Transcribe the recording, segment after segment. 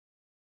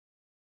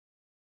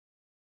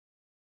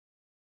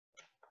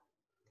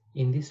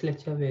In this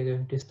lecture, we are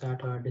going to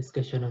start our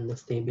discussion on the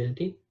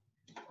stability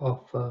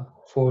of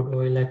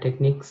forward-Euler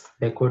techniques,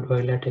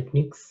 backward-Euler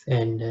techniques,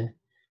 and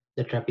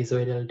the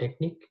trapezoidal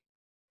technique.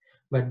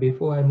 But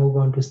before I move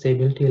on to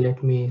stability,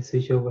 let me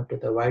switch over to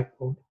the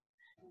whiteboard.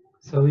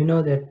 So we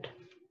know that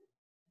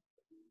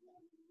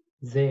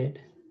Z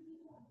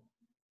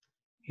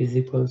is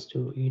equals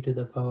to e to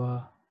the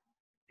power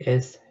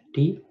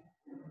st,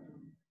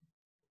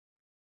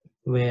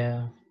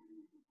 where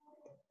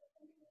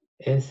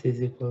s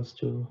is equals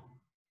to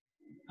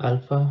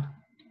alpha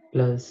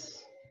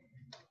plus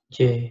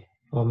j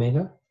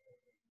omega.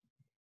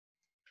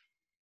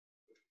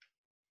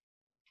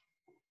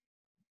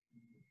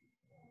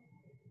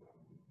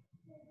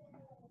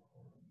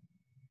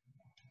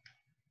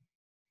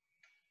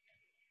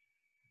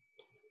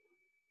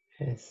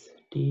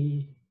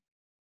 St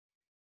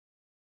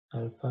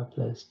alpha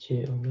plus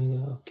j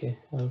omega. Okay,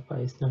 alpha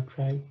is not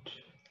right.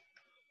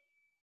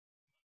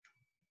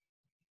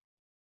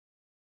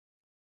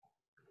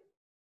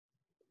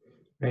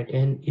 Right,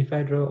 and if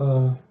I draw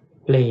a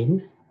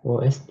plane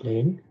or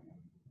S-plane,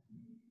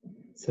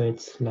 so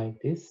it's like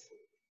this.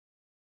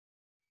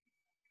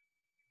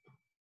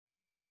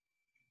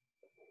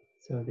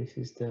 So this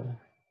is the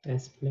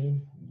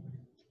S-plane.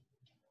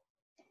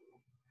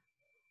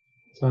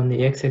 So on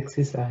the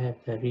x-axis, I have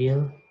the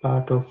real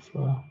part of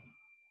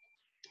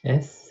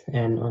S,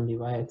 and on the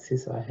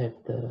y-axis, I have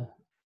the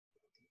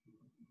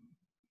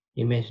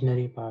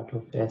imaginary part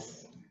of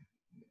S.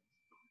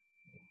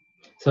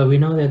 So we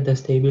know that the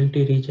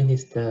stability region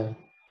is the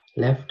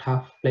left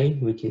half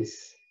plane, which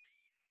is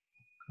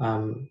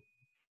the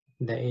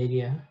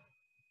area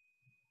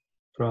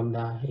from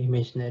the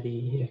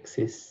imaginary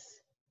axis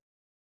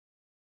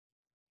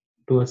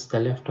towards the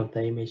left of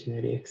the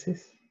imaginary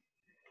axis.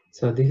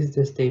 So this is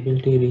the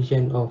stability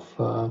region of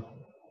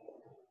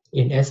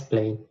in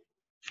S-plane.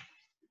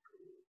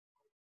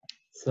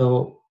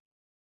 So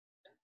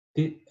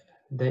the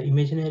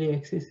imaginary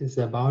axis is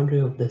the boundary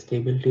of the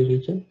stability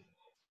region.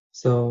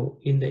 So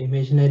in the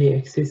imaginary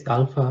axis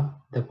alpha,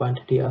 the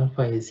quantity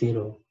alpha is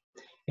 0,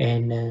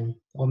 and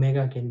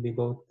omega can be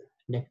both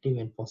negative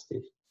and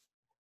positive.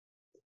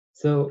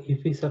 So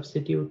if we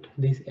substitute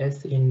this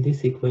S in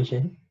this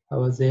equation,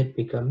 our Z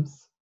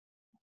becomes,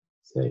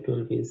 so it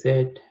will be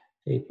Z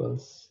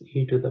equals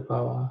e to the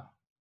power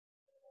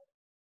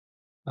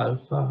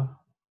alpha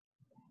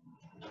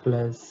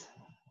plus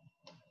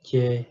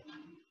j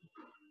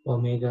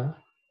omega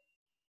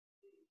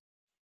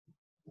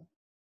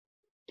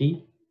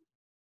t,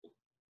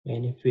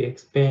 and if we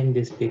expand,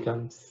 this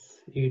becomes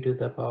e to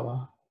the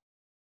power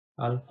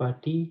alpha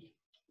t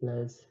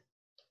plus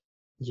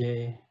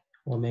j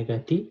omega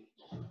t,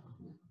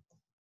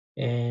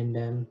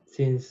 and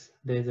since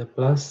there is a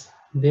plus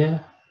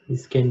there,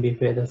 this can be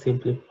further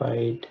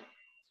simplified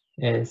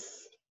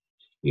as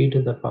e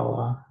to the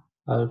power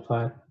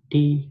alpha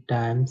t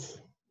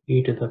times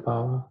e to the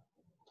power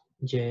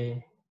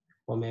j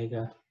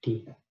omega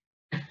t.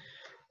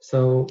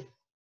 So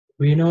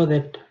we know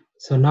that.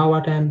 So now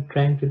what I'm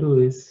trying to do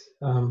is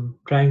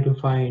trying to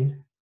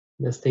find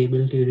the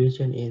stability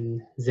region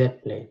in Z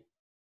plane.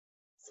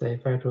 So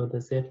if I draw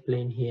the Z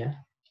plane here,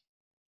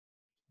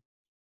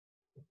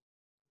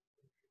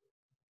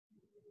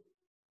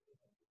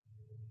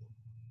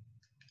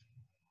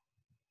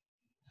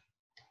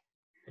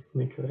 let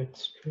me draw it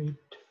straight.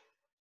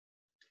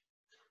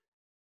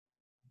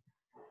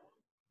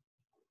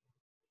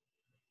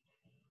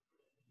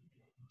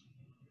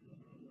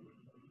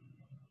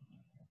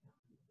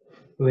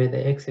 Where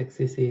the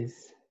x-axis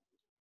is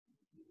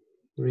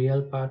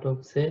real part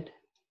of Z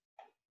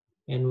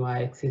and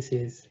y-axis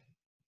is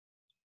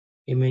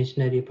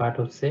imaginary part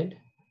of Z.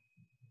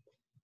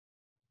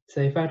 So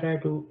if I try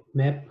to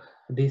map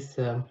this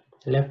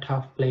left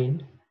half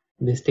plane,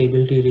 the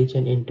stability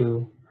region,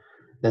 into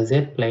the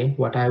Z plane,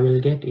 what I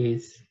will get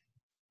is,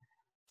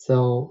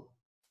 so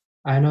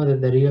I know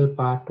that the real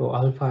part of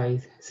alpha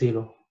is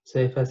 0. So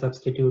if I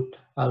substitute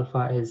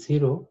alpha as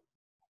 0,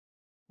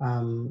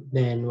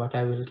 then what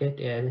I will get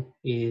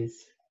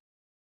is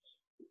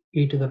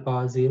e to the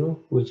power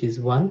 0, which is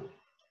 1,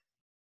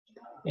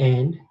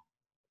 and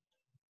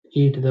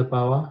e to the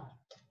power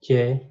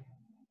j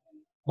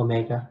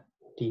omega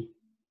t.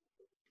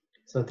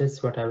 So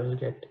that's what I will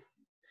get.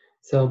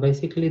 So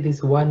basically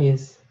this 1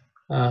 is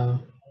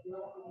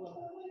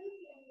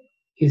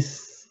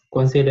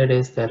considered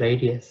as the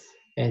radius,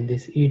 and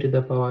this e to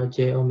the power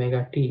j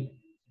omega t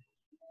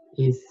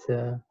is,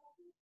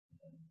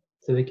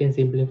 so we can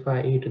simplify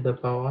e to the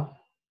power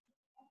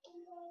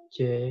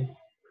j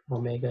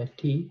omega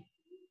t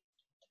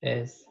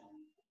as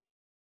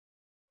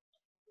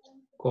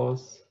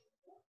cos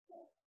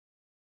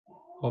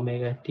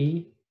omega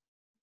t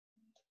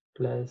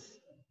plus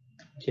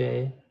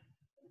j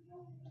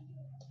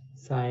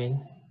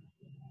sine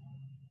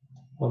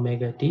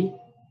omega t.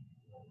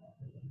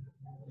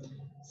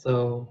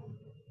 So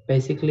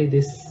basically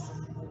this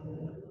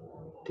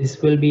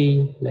will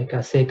be like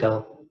a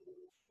circle.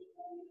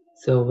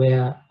 So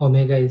where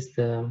omega is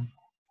the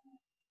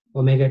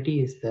omega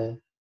t is the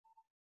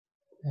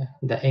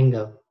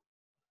angle.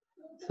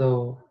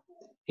 So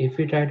if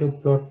we try to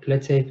plot,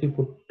 let's say if we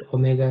put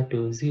omega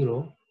to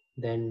 0,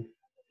 then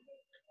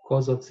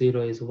cos of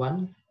 0 is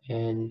 1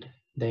 and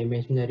the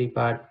imaginary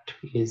part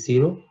is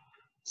 0.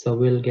 So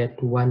we'll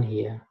get 1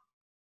 here,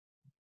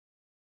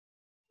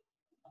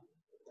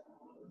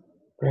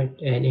 right?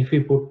 And if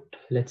we put,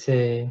 let's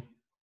say,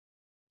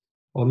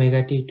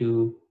 omega t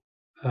to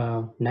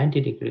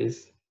 90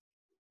 degrees,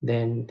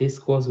 then this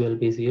cos will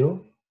be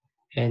 0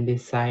 and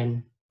this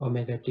sine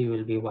omega t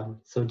will be 1.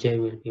 So j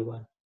will be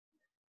 1.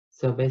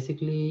 So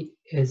basically,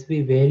 as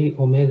we vary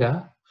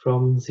omega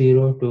from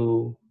 0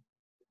 to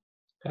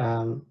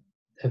a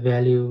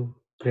value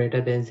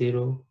greater than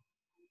 0,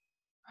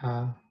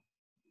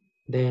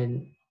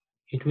 then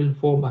it will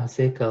form a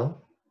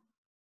circle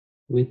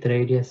with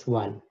radius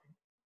 1.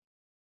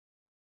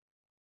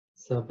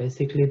 So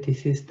basically,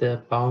 this is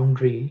the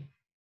boundary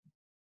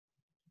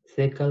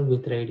circle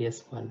with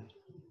radius 1.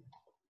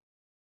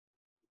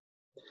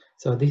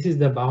 So this is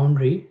the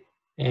boundary,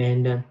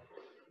 and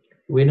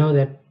we know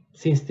that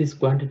since this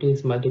quantity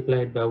is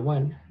multiplied by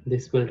 1,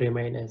 this will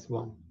remain as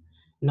 1.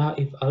 Now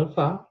if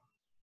alpha,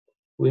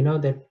 we know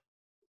that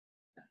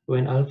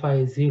when alpha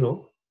is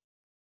 0,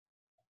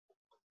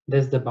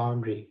 that's the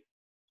boundary,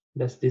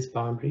 that's this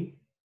boundary,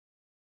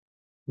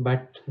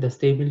 but the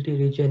stability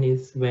region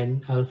is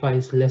when alpha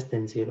is less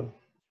than 0.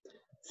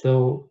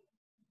 So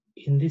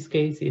in this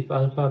case, if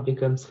alpha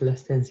becomes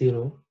less than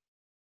 0,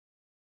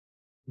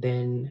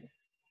 then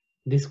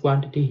this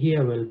quantity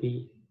here will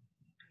be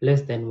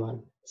less than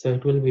 1. So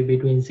it will be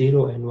between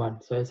 0 and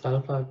 1. So as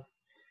alpha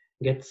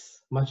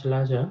gets much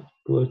larger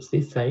towards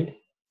this side,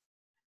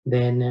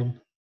 then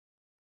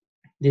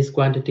this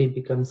quantity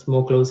becomes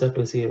more closer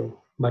to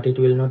 0, but it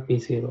will not be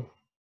 0.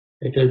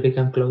 It will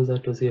become closer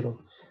to 0.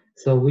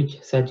 So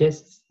which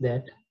suggests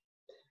that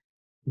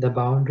the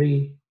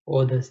boundary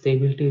or the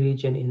stability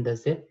region in the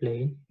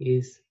z-plane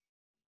is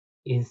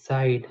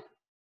inside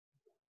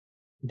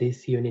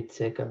this unit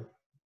circle.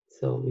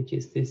 So which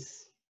is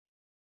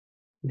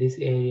this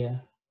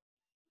area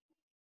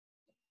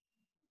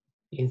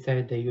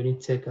inside the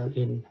unit circle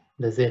in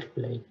the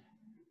z-plane.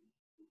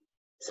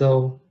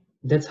 So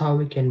that's how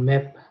we can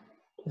map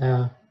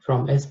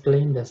from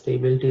S-plane the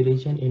stability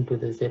region into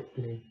the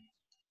Z-plane.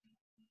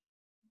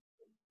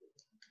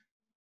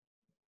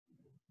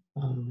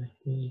 Let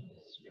me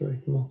draw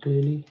it more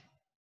clearly.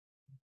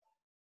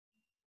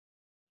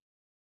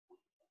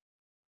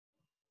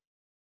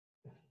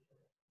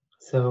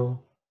 So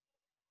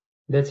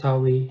that's how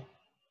we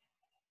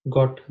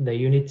got the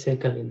unit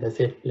circle in the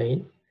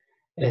Z-plane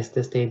as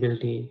the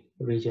stability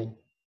region.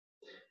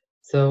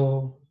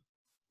 So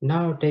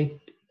now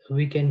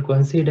we can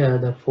consider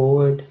the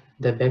forward,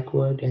 the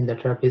backward, and the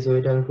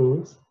trapezoidal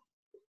rules.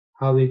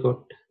 How we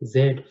got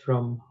Z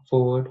from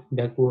forward,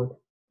 backward,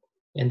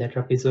 and the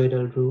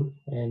trapezoidal rule,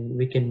 and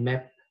we can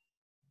map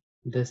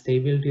the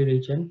stability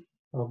region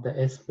of the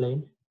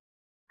S-plane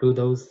to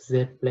those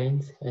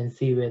Z-planes and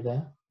see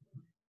whether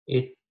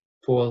it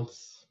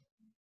falls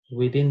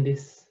within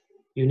this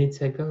unit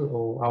circle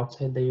or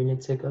outside the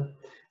unit circle.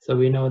 So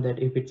we know that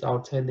if it's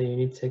outside the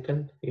unit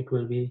circle, it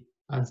will be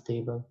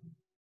unstable.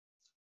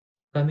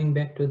 Coming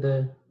back to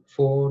the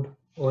forward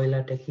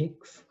Euler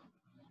techniques,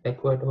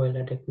 backward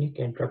Euler technique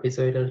and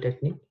trapezoidal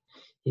technique,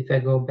 if I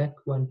go back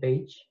one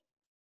page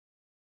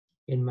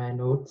in my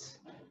notes,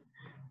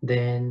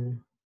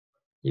 then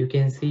you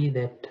can see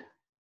that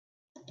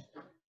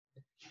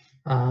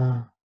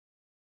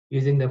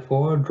using the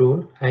forward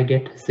rule, I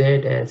get Z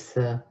as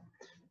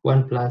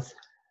 1 plus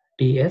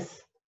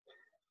ts.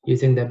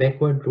 Using the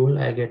backward rule,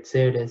 I get Z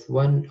as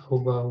 1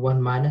 over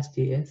 1 minus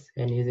ts,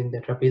 and using the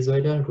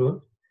trapezoidal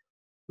rule,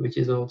 which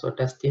is also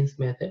Tustin's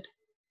method,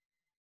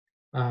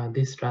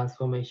 this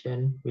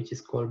transformation, which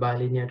is called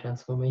bilinear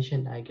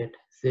transformation, I get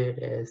Z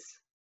as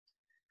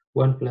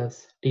 1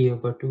 plus t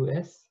over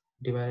 2s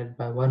divided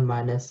by 1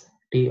 minus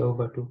t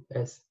over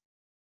 2s.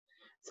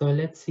 So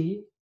let's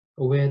see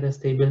where the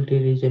stability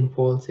region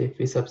falls if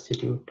we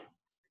substitute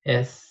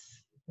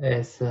s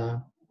as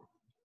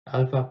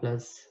alpha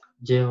plus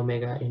j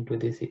omega into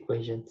these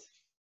equations.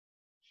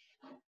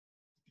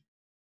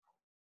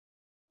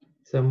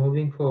 So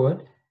moving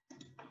forward,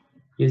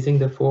 using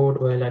the forward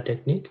Euler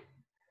technique,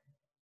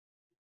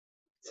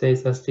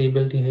 says a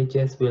stability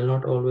Hs will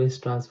not always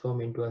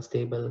transform into a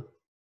stable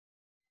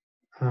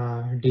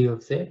d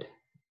of z.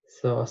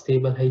 So a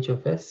stable h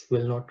of s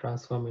will not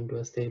transform into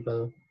a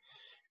stable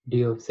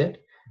d of z.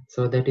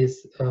 So that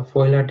is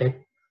forward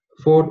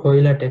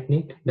Euler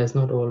technique does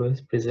not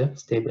always preserve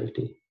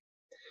stability.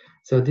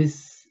 So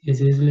this is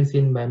usually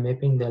seen by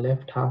mapping the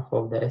left half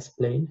of the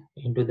S-plane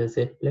into the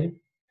Z-plane.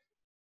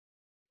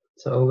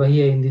 So over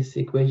here in this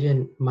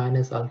equation,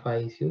 minus alpha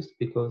is used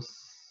because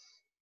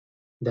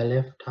the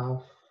left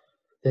half,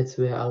 that's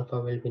where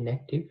alpha will be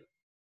negative.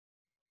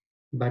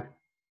 But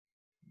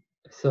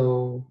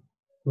so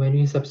when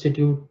we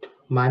substitute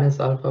minus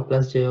alpha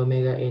plus j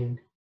omega in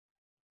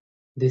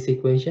this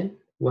equation,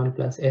 1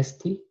 plus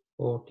st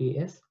or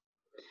ts,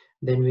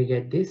 then we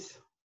get this.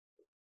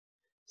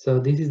 So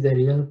this is the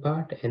real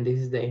part and this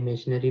is the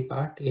imaginary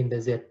part in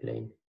the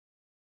Z-plane.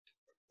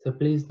 So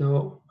please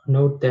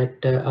note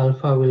that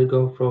alpha will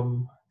go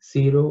from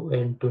 0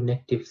 and to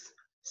negative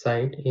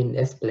side in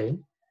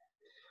S-plane.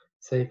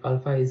 So if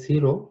alpha is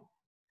 0,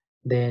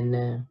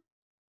 then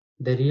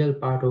the real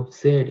part of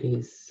Z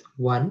is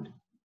 1,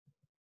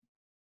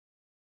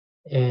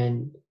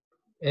 and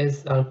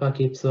as alpha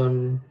keeps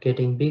on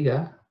getting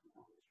bigger,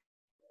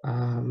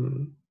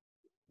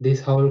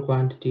 this whole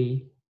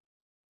quantity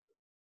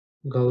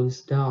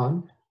goes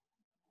down.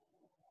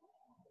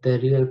 The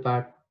real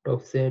part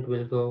of Z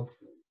will go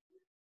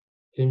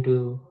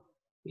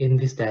in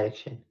this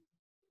direction.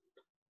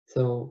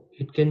 So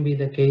it can be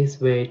the case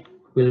where it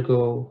will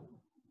go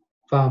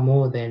far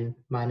more than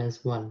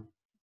 -1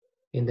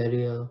 in the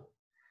real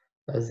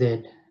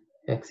Z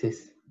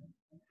axis.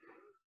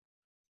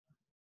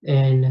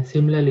 And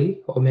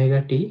similarly,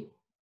 omega t.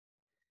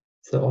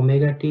 So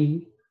omega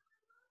t,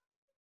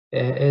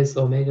 as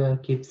omega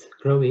keeps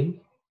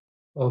growing,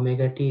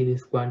 omega t,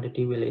 this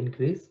quantity will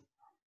increase,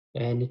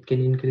 and it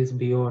can increase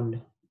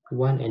beyond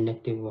 1 and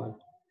 -1.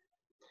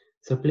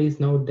 So please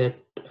note that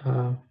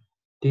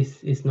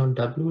this is not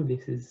W,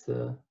 this is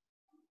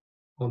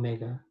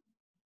omega,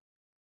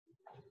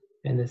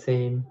 and the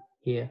same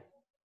here.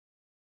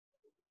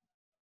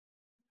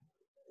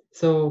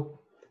 So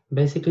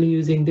basically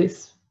using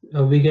this,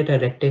 we get a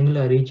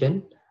rectangular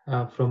region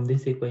from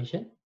this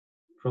equation,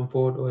 from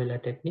Ford-Euler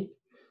technique.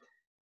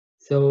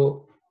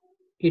 So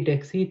it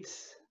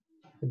exceeds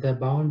the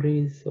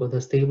boundaries or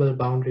the stable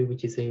boundary,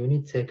 which is a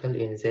unit circle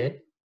in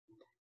Z.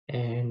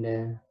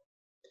 And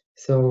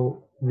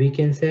so we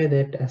can say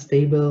that a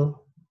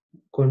stable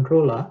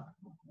controller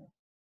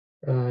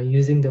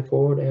using the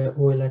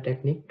Ford-Euler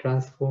technique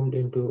transformed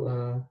into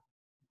a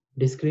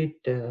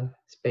discrete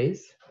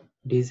space,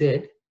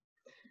 dz,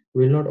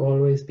 will not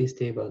always be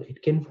stable.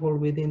 It can fall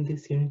within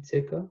this unit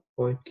circle,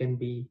 or it can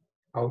be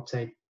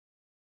outside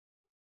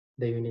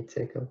the unit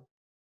circle.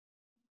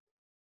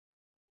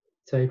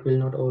 So it will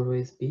not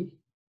always be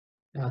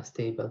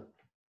stable.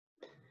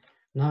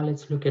 Now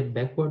let's look at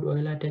backward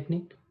Euler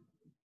technique.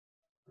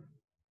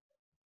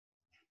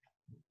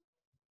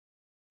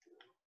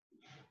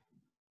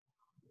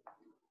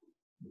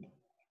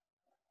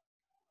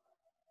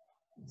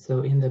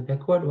 So in the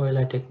backward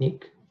Euler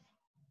technique,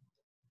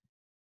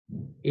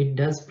 it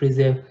does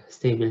preserve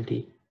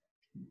stability.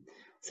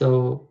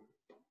 So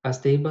a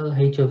stable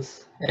h of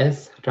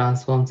s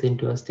transforms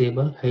into a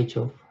stable h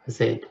of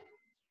z.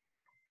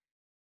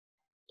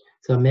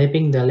 So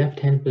mapping the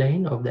left-hand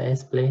plane of the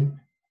S plane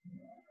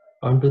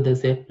onto the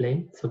Z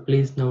plane. So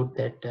please note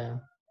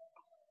that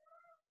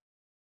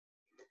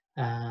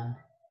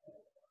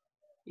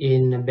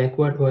in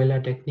backward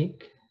Euler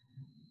technique,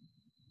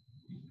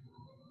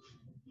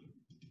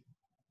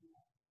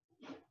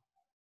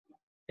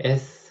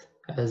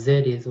 Z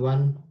is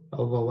 1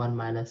 over 1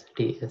 minus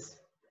ts.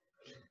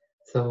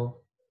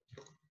 So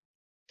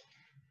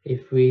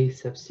if we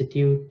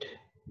substitute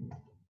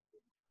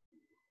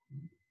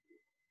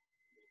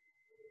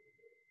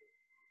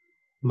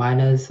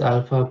minus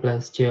alpha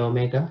plus j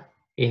omega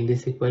in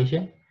this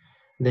equation,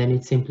 then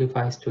it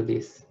simplifies to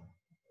this.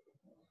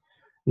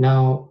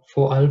 Now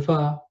for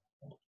alpha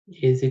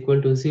is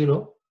equal to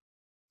 0,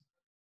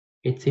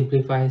 it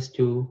simplifies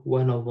to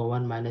 1 over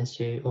 1 minus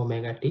j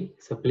omega t.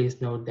 So please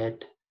note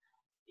that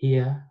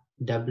here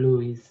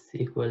W is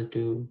equal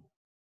to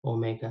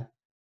omega.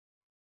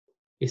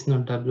 It's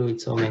not W,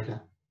 it's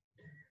omega.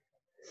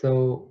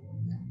 So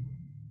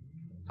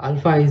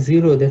alpha is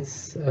 0,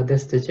 that's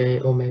the j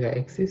omega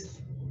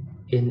axis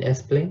in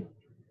S plane.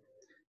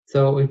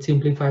 So it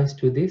simplifies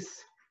to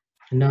this.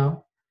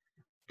 Now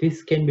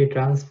this can be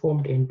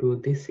transformed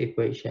into this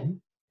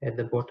equation at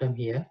the bottom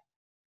here.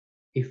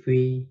 If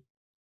we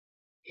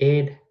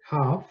add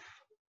half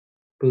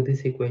to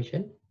this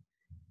equation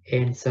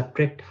and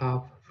subtract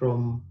half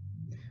from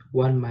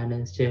 1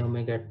 minus j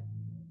omega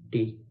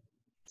t.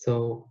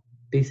 So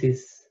this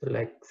is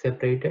like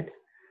separated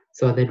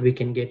so that we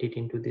can get it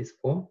into this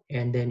form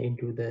and then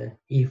into the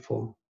E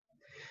form.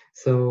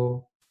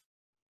 So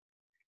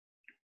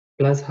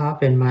plus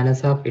half and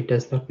minus half, it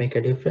does not make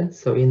a difference.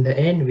 So in the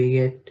end,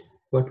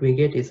 what we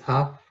get is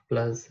half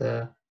plus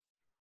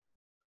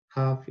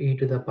half e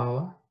to the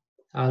power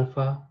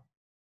alpha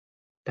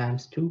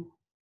times 2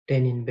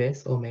 10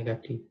 inverse omega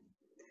t.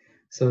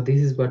 So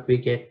this is what we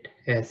get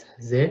as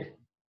Z.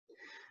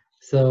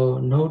 So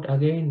note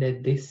again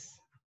that this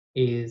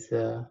is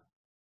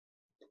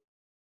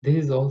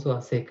also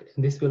a circle.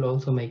 This will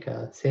also make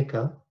a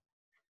circle,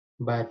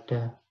 but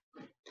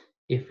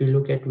if we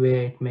look at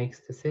where it makes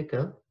the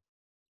circle,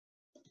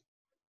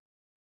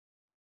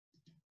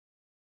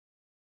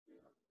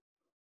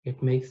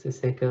 it makes the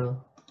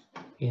circle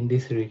in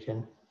this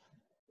region.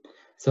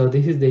 So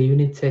this is the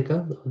unit circle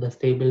of the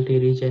stability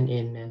region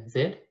in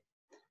Z.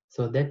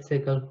 So that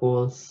circle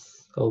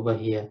falls over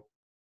here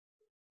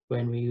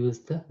when we use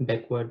the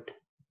backward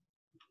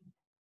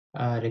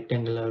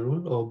rectangular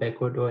rule or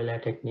backward Euler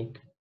technique.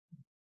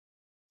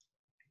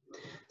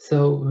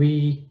 So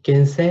we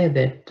can say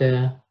that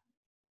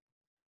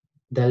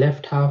the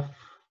left half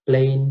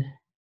plane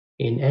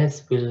in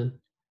S will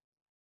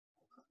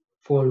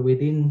fall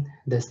within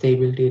the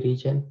stability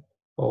region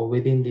or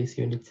within this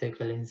unit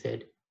circle in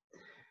Z.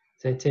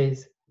 So it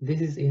says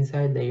this is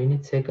inside the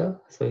unit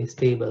circle, so it's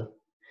stable.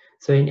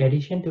 So in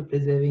addition to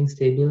preserving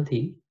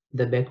stability,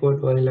 the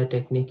backward Euler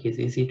technique is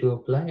easy to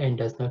apply and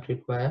does not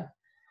require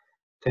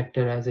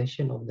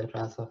factorization of the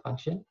transfer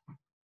function.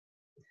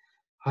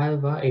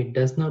 However, it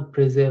does not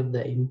preserve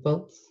the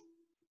impulse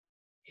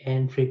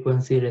and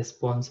frequency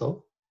response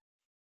of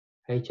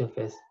h of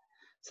s.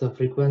 So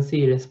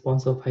frequency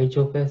response of h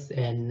of s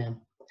and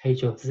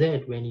h of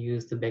z when you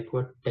use the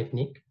backward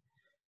technique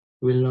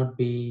will not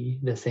be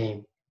the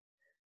same.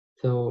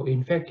 So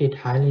in fact, it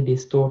highly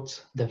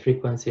distorts the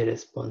frequency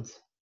response.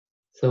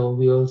 So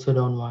we also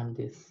don't want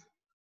this.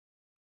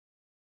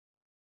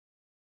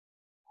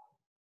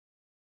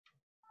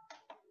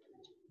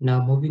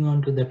 Now moving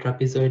on to the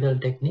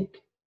trapezoidal technique.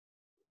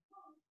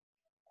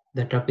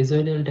 The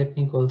trapezoidal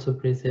technique also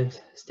preserves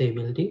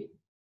stability,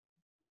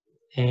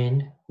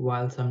 and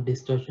while some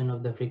distortion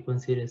of the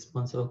frequency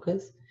response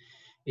occurs,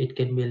 it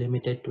can be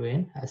limited to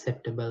an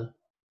acceptable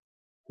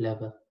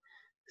level.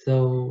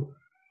 So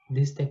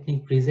this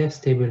technique preserves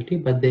stability,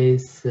 but there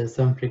is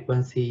some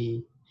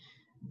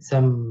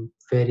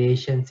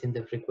variations in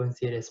the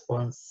frequency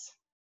response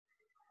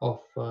of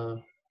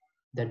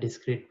the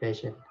discrete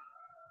patient.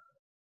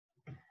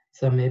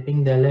 So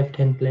mapping the left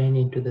hand plane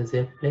into the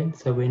z plane,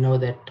 so we know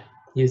that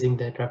using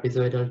the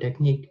trapezoidal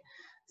technique,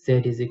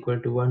 z is equal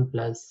to 1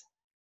 plus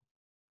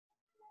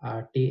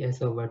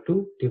ts over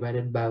 2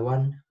 divided by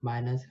 1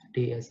 minus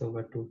ts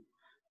over 2.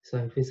 So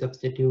if we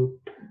substitute,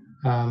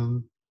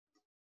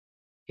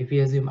 if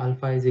we assume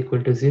alpha is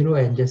equal to 0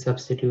 and just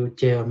substitute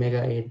j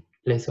omega in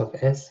place of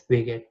s,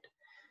 we get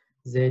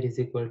z is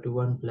equal to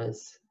 1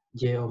 plus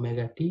j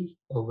omega t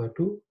over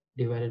 2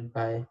 divided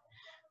by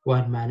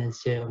 1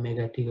 minus j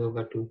omega t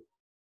over 2.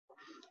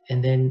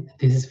 And then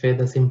this is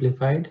further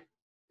simplified.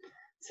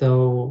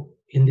 So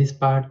in this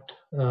part,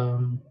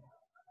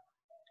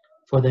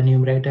 for the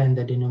numerator and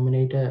the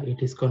denominator,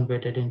 it is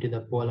converted into the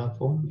polar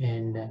form,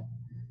 and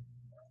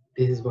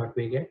this is what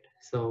we get.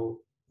 So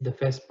the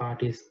first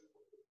part is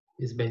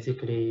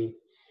basically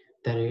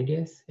the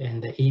radius,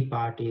 and the e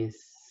part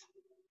is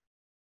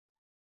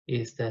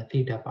the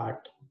theta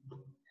part.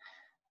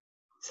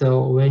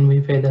 So when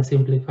we further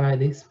simplify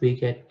this, we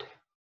get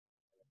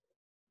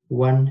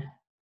 1.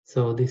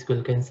 So this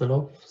will cancel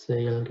off. So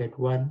you'll get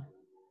 1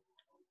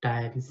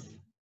 times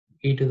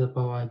e to the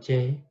power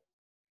j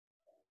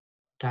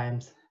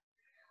times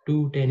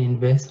 2 tan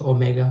inverse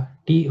omega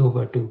t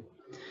over 2.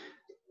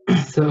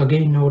 So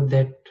again, note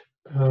that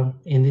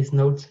in these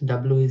notes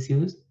w is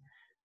used,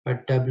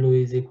 but w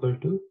is equal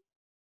to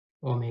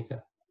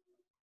omega.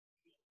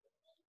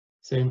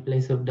 So in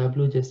place of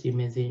w, just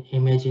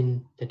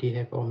imagine that you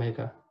have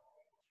omega.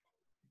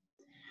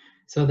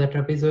 So the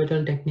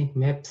trapezoidal technique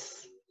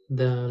maps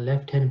the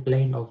left hand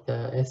plane of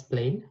the s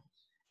plane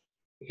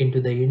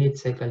into the unit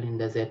circle in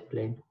the z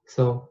plane.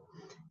 So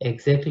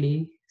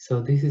exactly,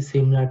 so this is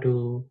similar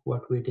to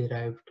what we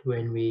derived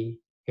when we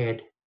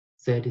had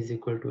z is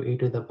equal to e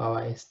to the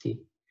power st.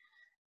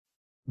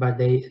 But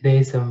there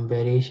is some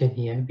variation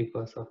here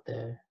because of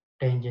the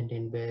tangent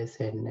inverse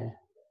and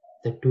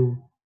the 2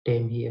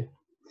 term here.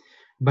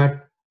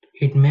 But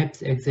it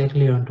maps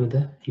exactly onto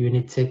the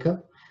unit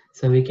circle.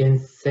 So we can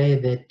say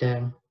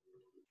that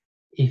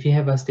if you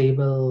have a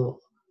stable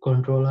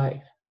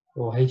controller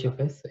or h of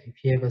s,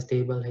 if you have a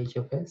stable h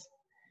of s,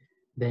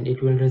 then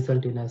it will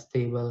result in a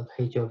stable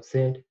h of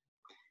z.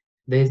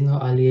 There is no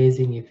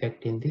aliasing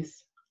effect in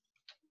this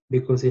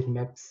because it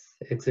maps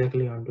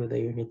exactly onto the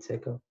unit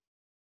circle.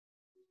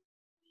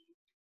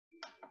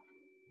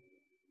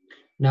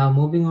 Now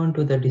moving on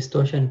to the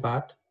distortion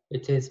part,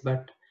 it says,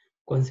 but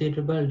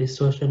considerable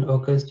distortion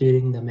occurs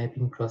during the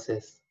mapping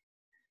process.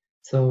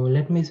 So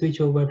let me switch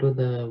over to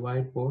the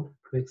whiteboard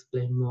to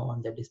explain more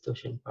on the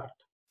distortion part.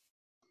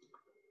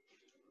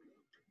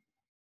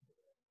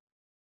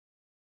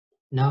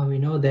 Now we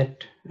know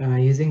that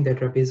using the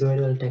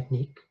trapezoidal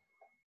technique,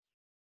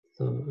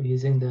 so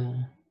using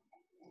the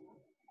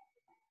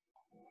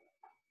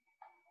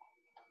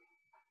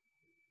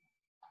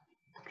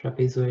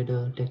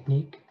trapezoidal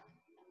technique,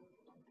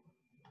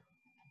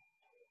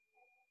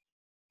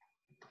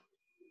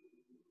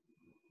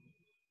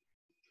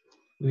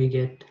 we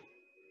get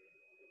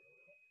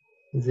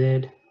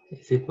z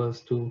is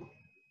equals to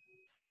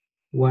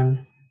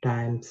 1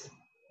 times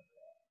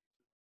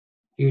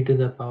e to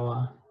the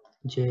power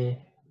j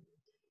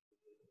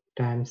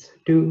times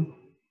 2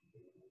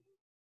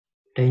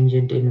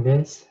 tangent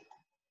inverse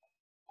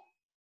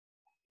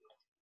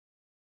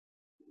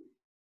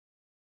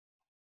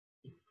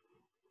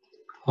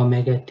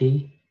omega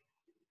t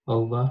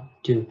over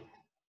 2.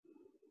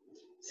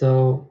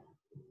 So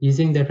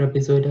using the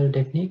trapezoidal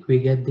technique, we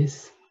get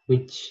this,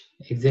 which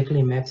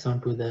exactly maps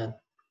onto the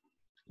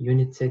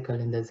unit circle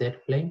in the z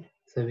plane.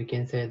 So we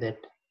can say that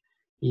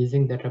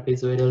using the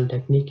trapezoidal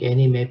technique,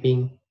 any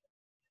mapping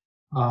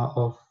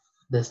of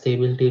the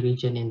stability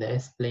region in the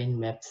s plane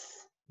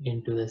maps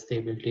into the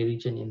stability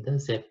region in the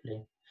z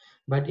plane.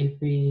 But if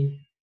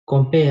we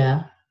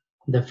compare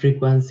the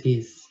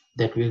frequencies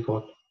that we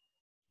got.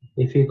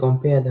 If we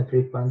compare the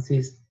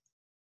frequencies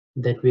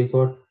that we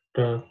got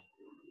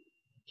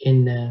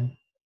in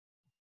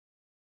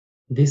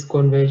this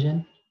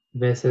conversion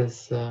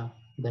versus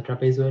the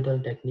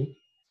trapezoidal technique,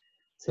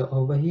 so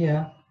over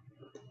here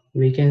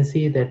we can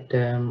see that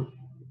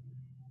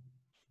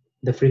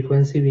the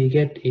frequency we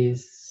get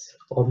is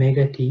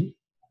omega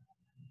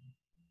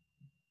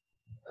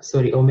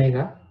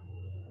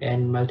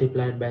and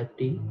multiplied by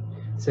t.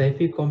 So if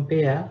we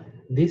compare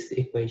this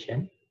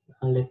equation,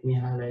 let me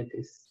highlight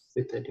this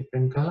with a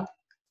different color.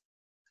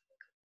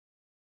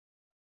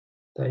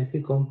 So if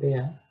we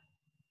compare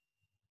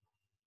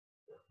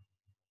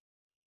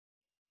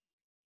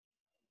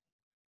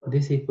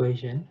this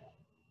equation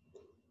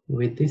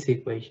with this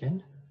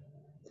equation,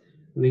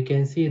 we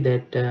can see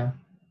that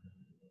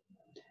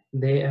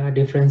there are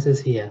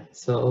differences here.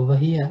 So over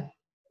here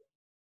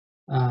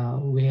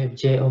we have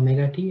j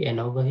omega t, and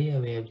over here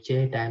we have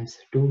j times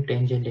 2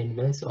 tangent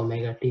inverse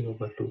omega t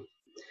over 2.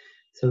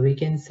 So we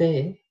can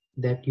say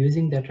that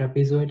using the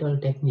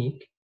trapezoidal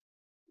technique,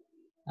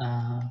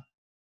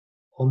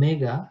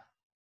 omega,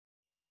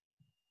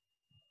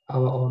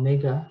 our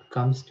omega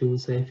comes to,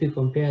 so if we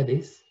compare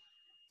this,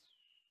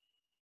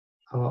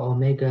 our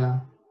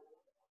omega,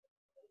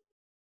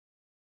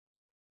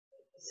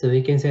 so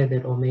we can say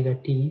that omega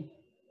t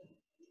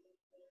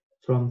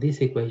from this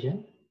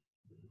equation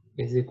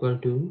is equal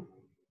to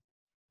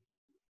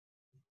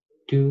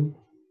 2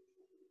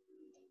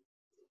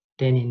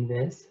 tan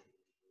inverse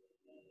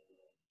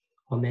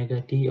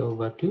omega t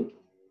over 2,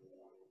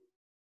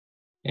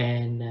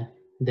 and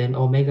then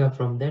omega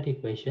from that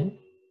equation,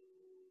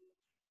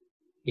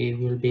 it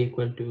will be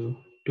equal to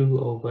 2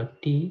 over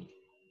t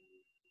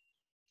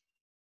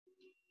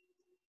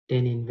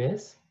tan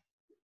inverse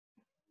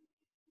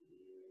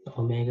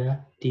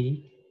omega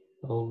t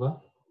over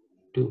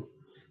 2.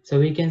 So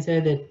we can say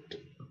that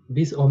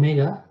this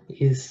omega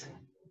is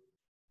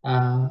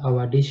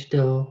our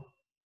digital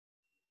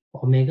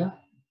omega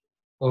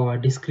or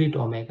discrete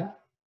omega.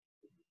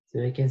 So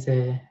we can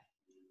say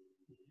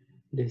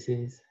this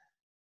is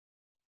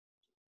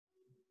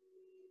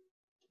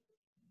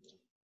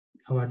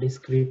our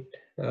discrete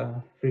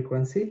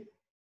frequency.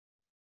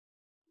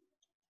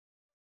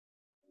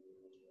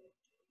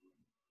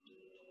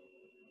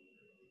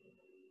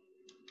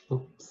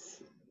 Oops.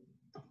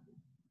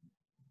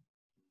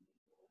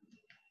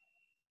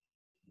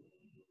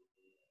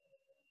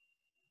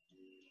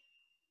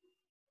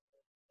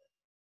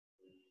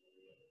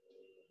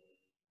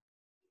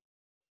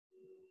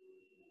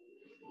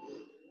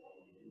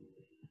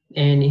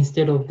 And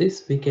instead of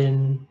this, we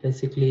can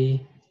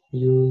basically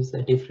use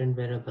a different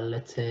variable.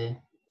 Let's say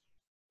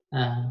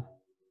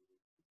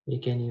we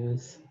can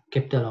use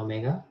capital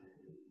omega.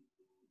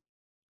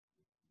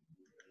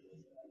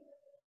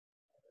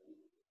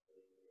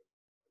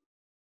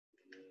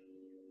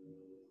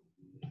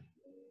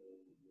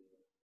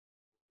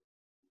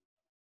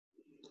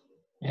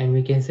 And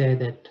we can say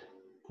that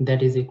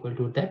that is equal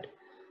to that.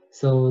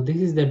 So this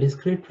is the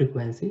discrete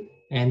frequency,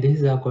 and this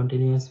is our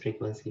continuous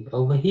frequency.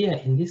 Over here,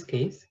 in this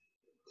case,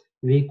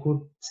 we could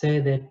say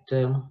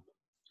that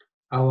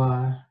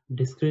our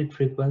discrete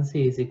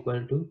frequency is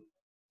equal to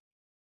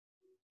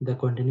the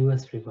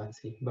continuous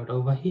frequency. But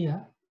over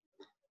here,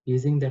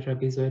 using the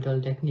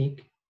trapezoidal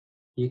technique,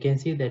 you can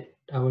see that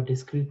our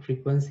discrete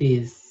frequency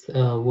is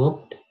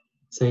warped.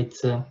 So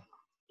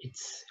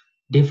it's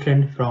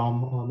different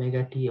from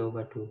omega t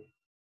over 2.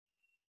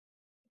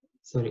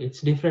 Sorry, it's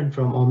different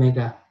from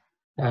omega,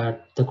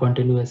 the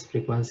continuous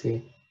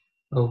frequency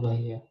over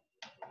here.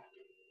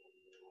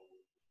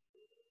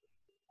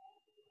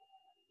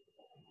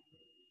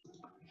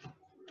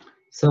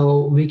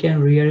 So we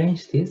can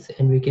rearrange this,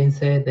 and we can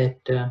say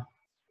that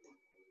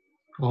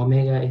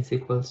omega is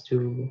equals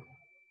to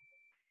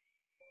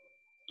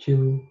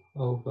 2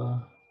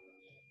 over,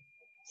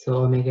 so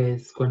omega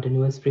is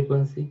continuous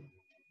frequency,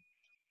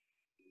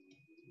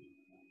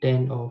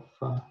 10 of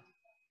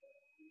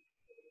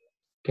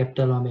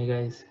capital omega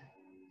is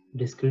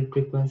discrete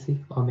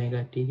frequency,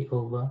 omega t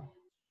over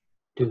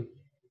 2.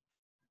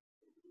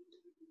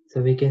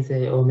 So we can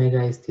say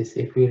omega is this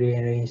if we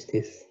rearrange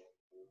this.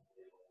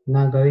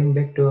 Now going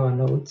back to our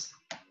notes.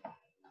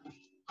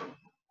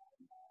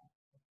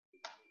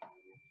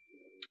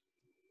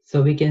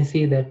 So we can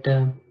see that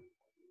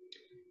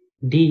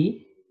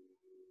d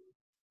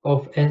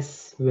of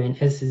s when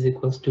s is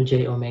equals to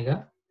j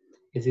omega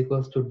is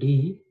equals to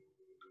d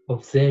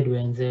of z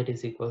when z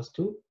is equals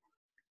to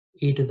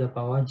e to the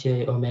power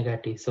j omega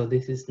t. So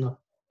this is not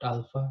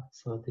alpha,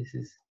 so this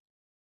is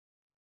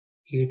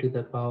e to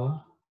the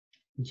power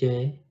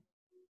j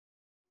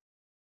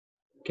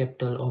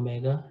capital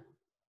omega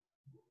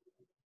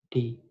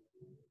t.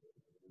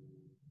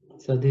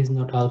 So this is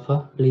not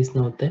alpha, please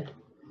note that.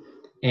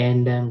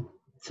 And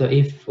so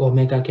if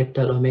omega,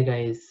 capital omega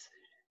is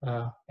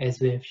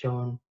as we have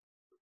shown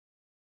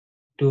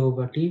 2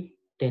 over t,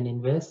 tan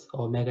inverse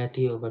omega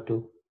t over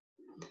 2.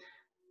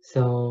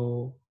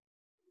 So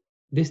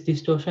this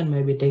distortion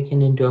may be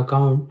taken into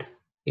account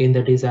in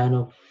the design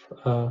of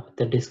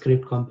the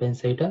discrete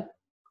compensator.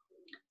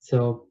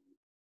 So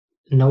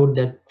note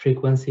that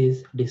frequency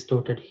is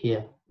distorted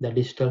here. The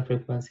digital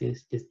frequency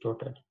is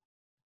distorted.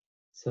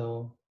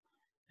 So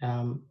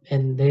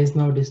and there is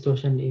no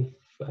distortion if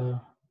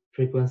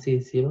frequency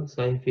is 0.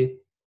 So if you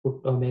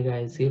put omega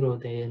as 0,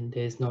 then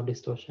there is no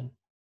distortion.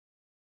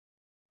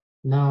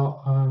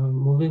 Now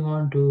moving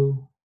on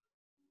to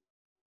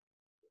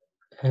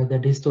the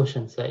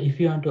distortion. So if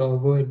you want to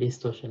avoid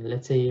distortion,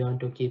 let's say you want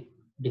to keep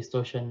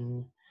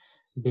distortion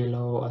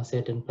below a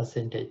certain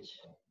percentage,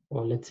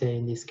 or let's say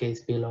in this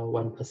case below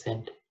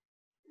 1%,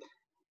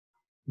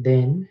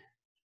 then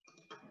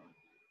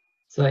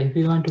so if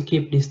we want to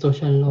keep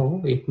distortion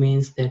low, it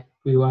means that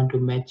we want to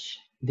match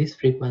this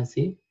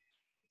frequency,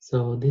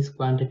 so this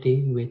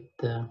quantity with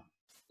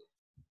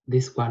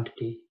this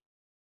quantity.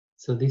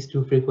 So these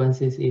two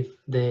frequencies, if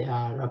they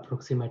are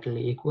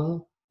approximately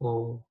equal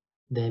or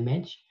they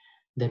match,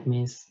 that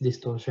means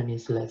distortion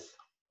is less.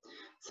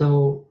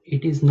 So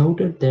it is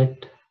noted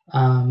that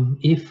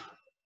if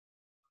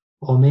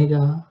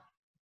omega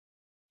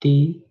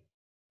t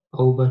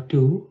over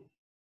 2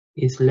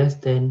 is less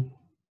than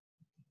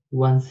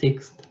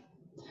 1/6,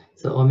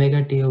 so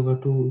omega t over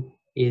 2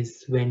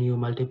 is when you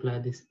multiply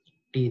this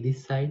t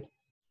this side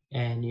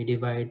and you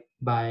divide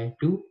by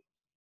 2.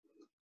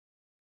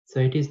 So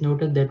it is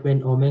noted that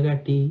when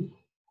omega t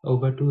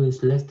over 2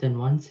 is less than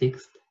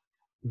 1/6,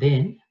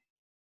 then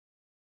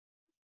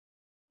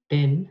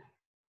 10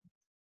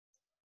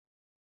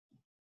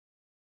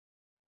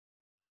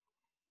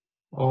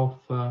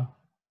 of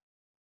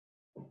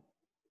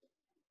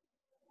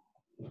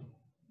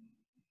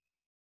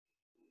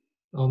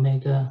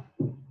omega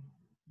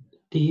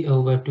t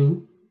over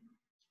 2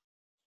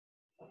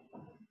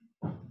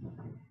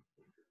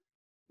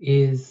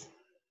 is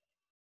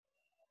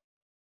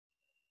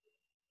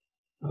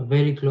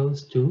very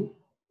close to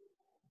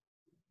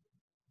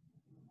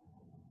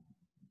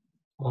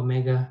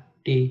omega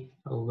t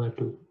over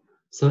 2.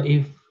 So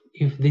if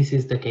this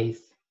is the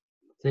case,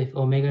 so if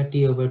omega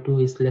t over 2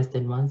 is less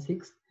than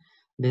 1/6,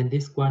 then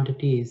this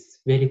quantity is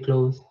very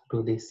close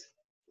to this.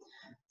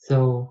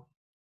 So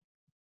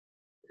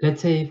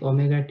let's say if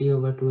omega t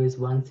over 2 is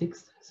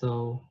 1/6,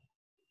 so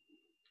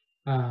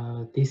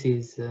this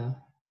is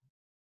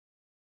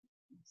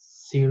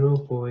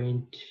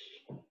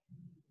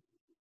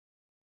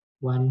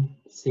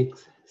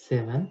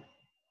 0.167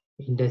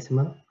 in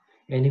decimal,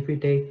 and if we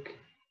take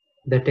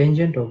the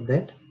tangent of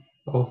that,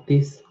 of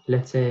this,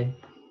 let's say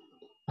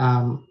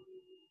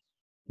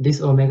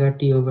this omega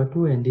t over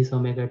 2 and this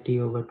omega t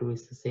over 2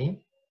 is the same,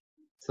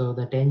 so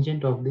the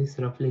tangent of this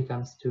roughly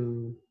comes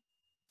to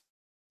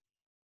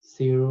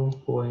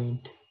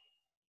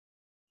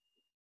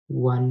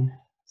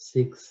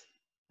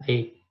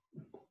 0.168,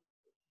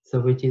 so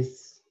which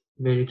is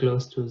very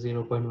close to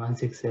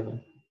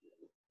 0.167.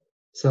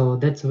 So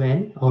that's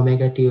when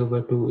omega t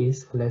over 2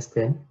 is less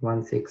than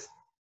 1/6.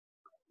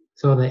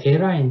 So the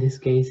error in this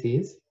case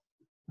is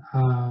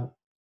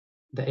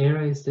the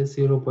error is just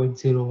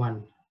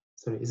 0.01,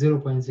 sorry,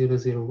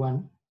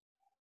 0.001.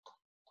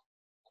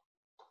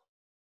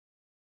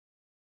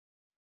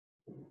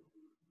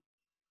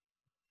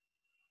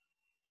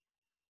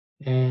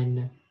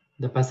 And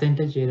the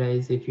percentage error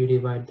is if you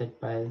divide that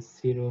by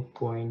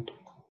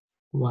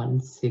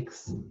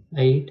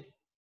 0.168,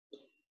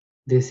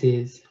 this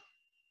is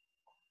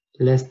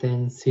less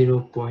than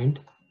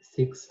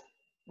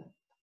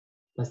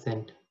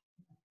 0.6%,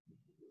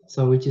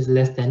 so which is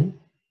less than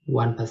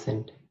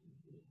 1%.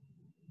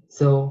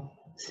 So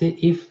say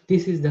if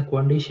this is the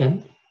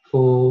condition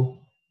for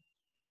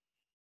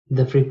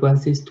the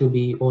frequencies to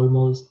be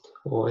almost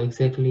or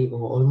exactly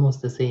or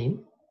almost the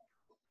same,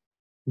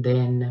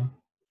 then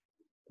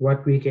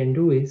what we can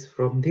do is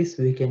from this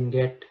we can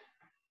get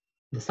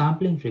the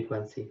sampling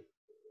frequency.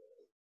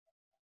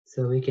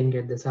 So we can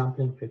get the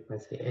sampling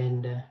frequency,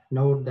 and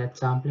note that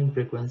sampling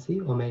frequency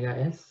omega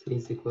s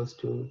is equals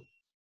to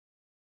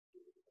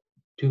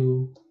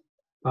 2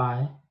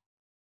 pi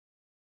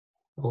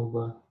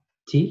over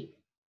t,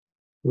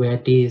 where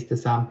t is the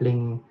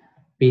sampling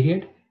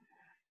period.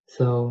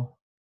 So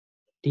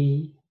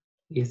t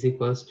is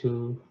equals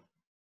to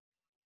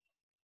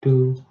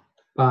 2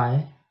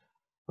 pi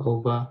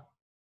over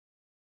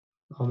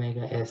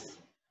omega s.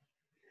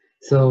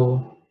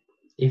 So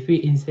if we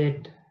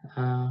insert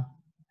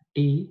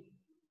t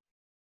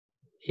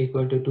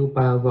equal to 2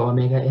 pi over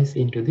omega s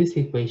into this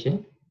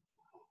equation,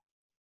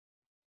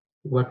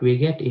 what we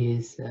get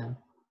is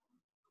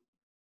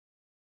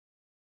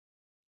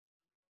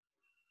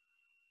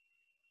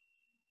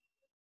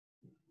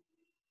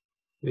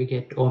we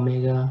get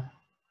omega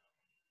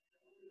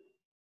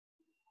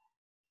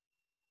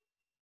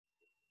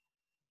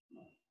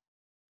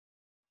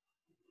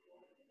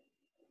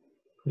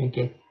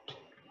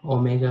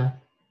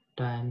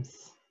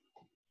times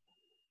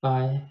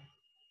pi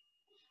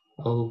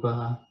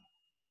over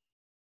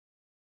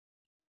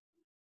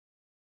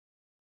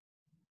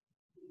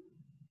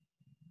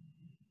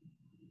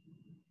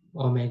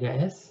omega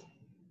s.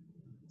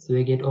 So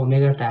we get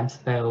omega times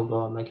pi over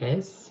omega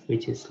s,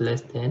 which is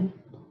less than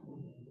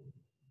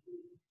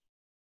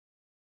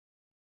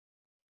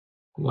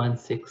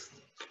 1/6.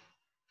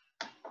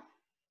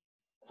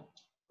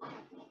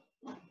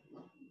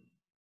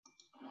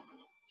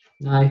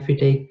 Now if we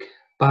take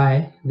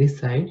pi this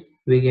side,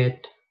 we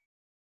get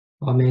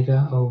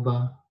omega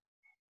over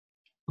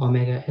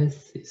omega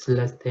s is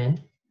less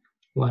than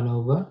 1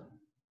 over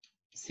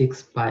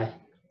 6 pi.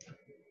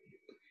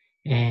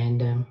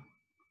 And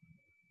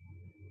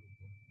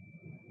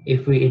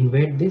if we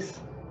invert this,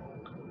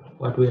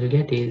 what we'll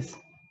get is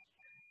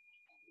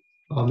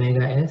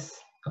omega s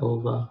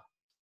over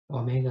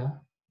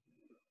omega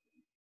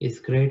is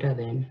greater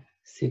than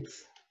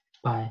 6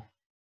 pi.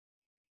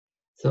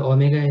 So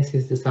omega s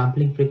is the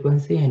sampling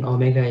frequency, and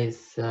omega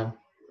is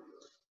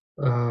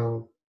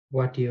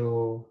what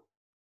your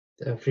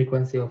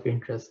frequency of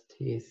interest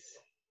is.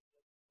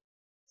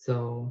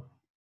 So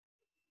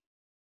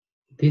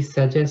this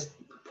suggests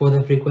for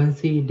the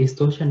frequency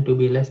distortion to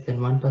be less than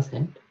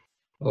 1%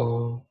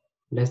 or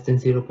less than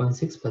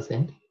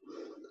 0.6%,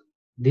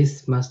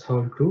 this must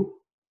hold true.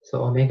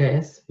 So omega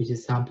s, which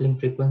is sampling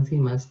frequency,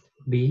 must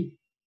be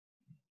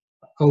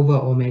over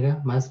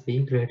omega must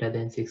be greater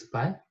than 6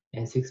 pi,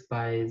 and 6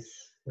 pi is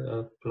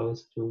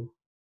close to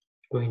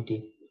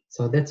 20.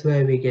 So that's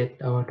where we get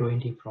our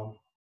 20 from.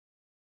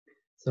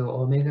 So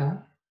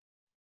omega,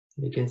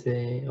 we can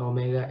say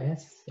omega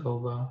s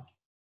over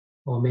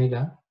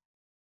omega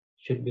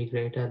should be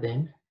greater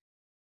than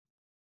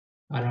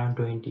around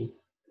 20.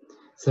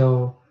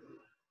 So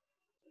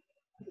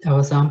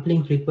our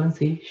sampling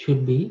frequency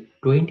should be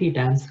 20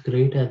 times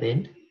greater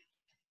than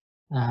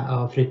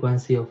our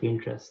frequency of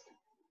interest,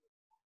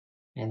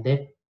 and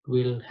that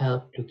will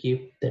help to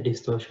keep the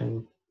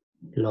distortion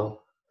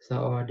low. So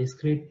our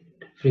discrete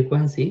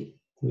frequency,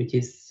 which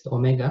is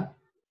omega,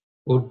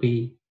 would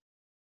be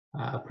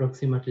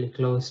approximately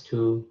close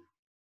to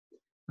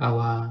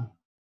our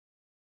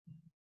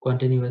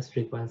continuous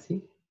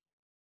frequency,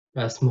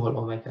 small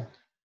omega.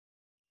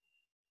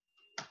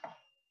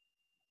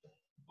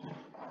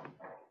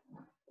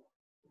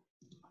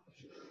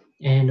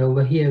 And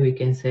over here we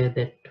can say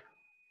that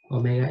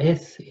omega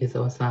s is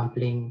our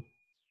sampling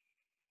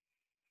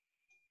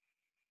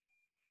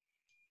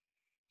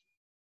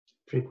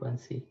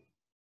frequency.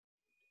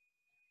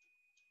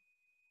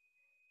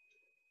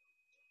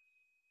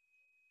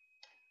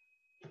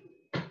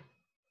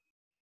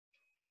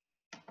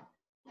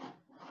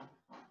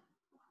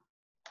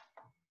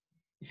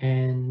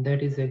 And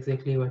that is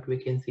exactly what we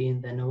can see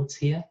in the notes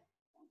here.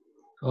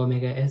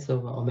 Omega s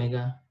over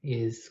omega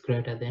is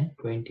greater than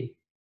 20.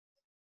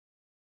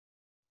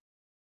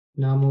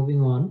 Now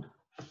moving on.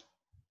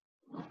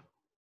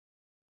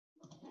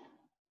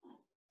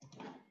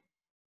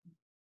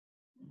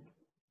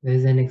 There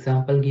is an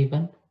example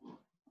given.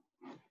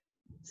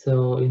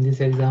 So in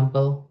this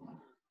example,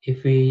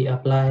 if we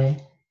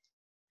apply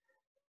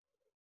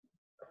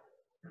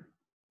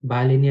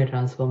bilinear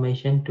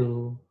transformation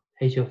to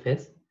h of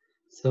s,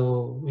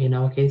 so in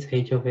our case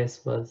h of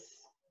s was,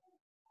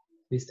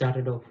 we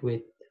started off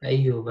with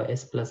a over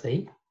s plus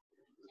a.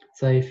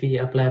 So if we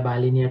apply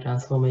bilinear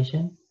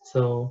transformation,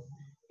 so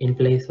in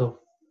place of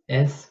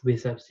s we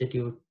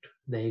substitute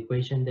the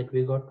equation that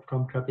we got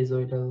from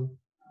trapezoidal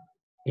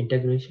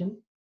integration,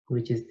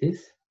 which is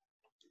this.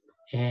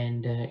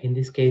 And in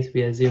this case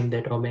we assume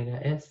that omega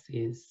s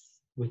is,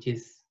 which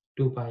is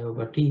 2 pi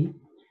over t,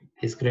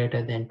 is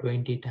greater than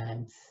 20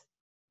 times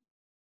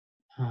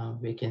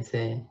we can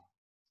say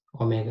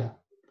omega.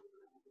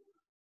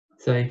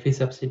 So if we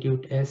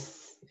substitute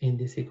s in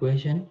this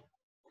equation,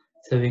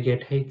 so we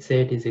get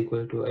hz is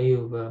equal to a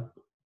over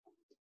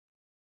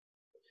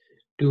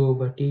 2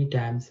 over t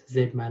times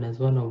z minus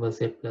 1 over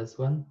z plus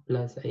 1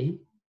 plus a,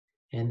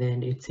 and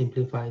then it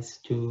simplifies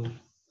to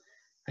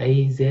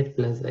a z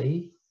plus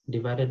a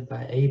divided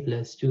by a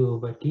plus 2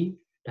 over t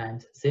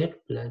times z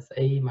plus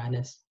a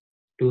minus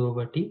 2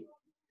 over t,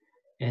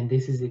 and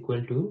this is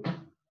equal to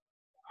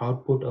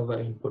output over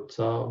input.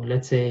 So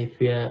let's say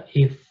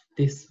if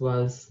this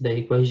was the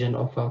equation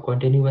of a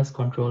continuous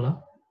controller,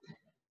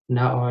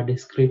 now our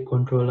discrete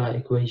controller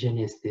equation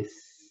is this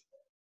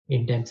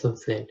in terms of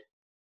z,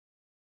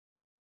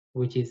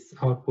 which is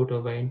output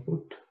over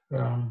input,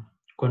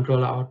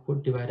 controller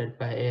output divided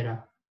by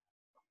error.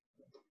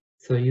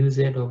 So uz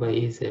over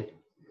ez.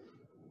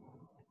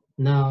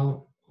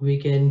 Now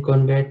we can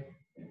convert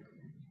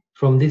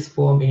from this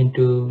form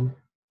into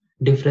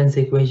difference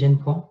equation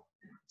form.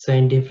 So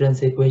in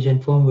difference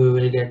equation form we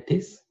will get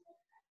this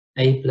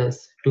a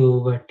plus 2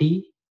 over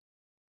t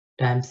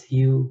times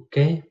uk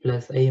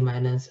plus a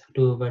minus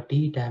 2 over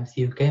t times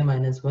uk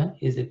minus 1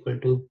 is equal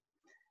to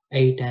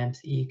a times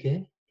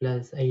ek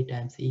plus a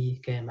times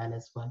ek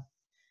minus 1.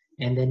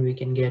 And then we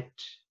can get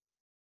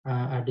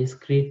a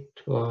discrete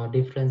or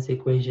difference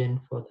equation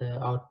for the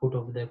output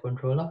of the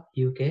controller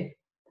uk,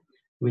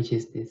 which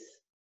is this.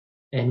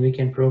 And we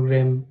can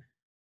program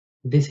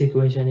this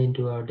equation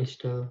into our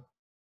digital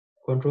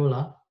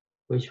controller,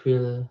 which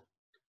will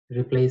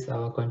replace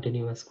our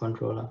continuous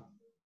controller.